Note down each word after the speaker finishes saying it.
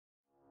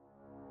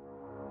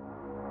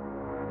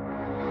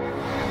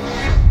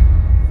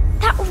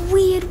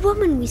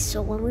woman we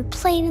saw when we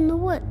played in the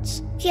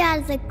woods. She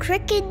has a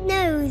crooked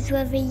nose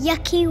with a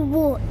yucky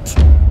wart.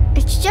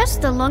 It's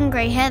just the long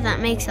grey hair that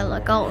makes her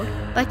look old,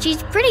 but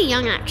she's pretty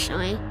young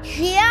actually.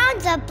 She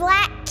owns a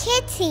black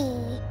kitty.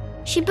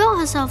 She built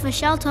herself a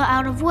shelter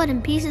out of wood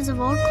and pieces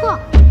of old cloth.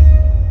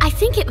 I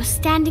think it was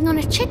standing on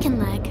a chicken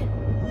leg.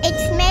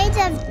 It's made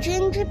of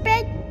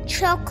gingerbread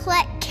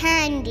chocolate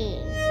candy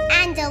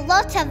and a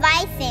lot of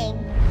icing.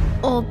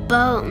 Or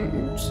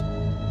bones.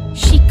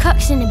 She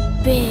cooks in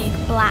a big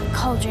black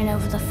cauldron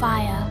over the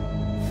fire.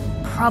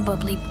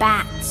 Probably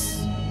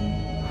bats.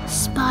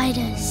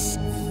 Spiders.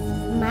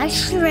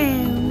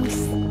 Mushrooms.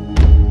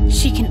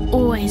 She can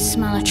always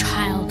smell a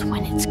child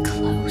when it's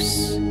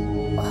close.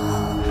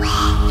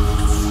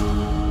 Always.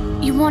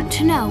 You want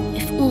to know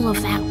if all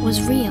of that was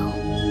real?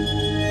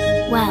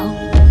 Well,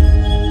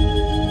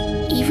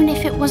 even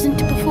if it wasn't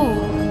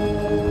before,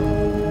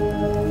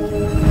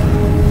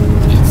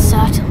 it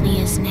certainly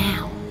is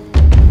now.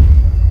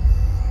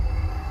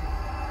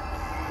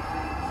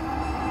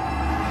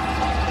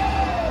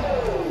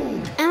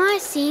 Am I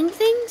seeing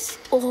things?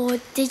 Or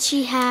did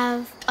she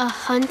have a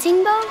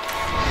hunting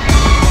bow?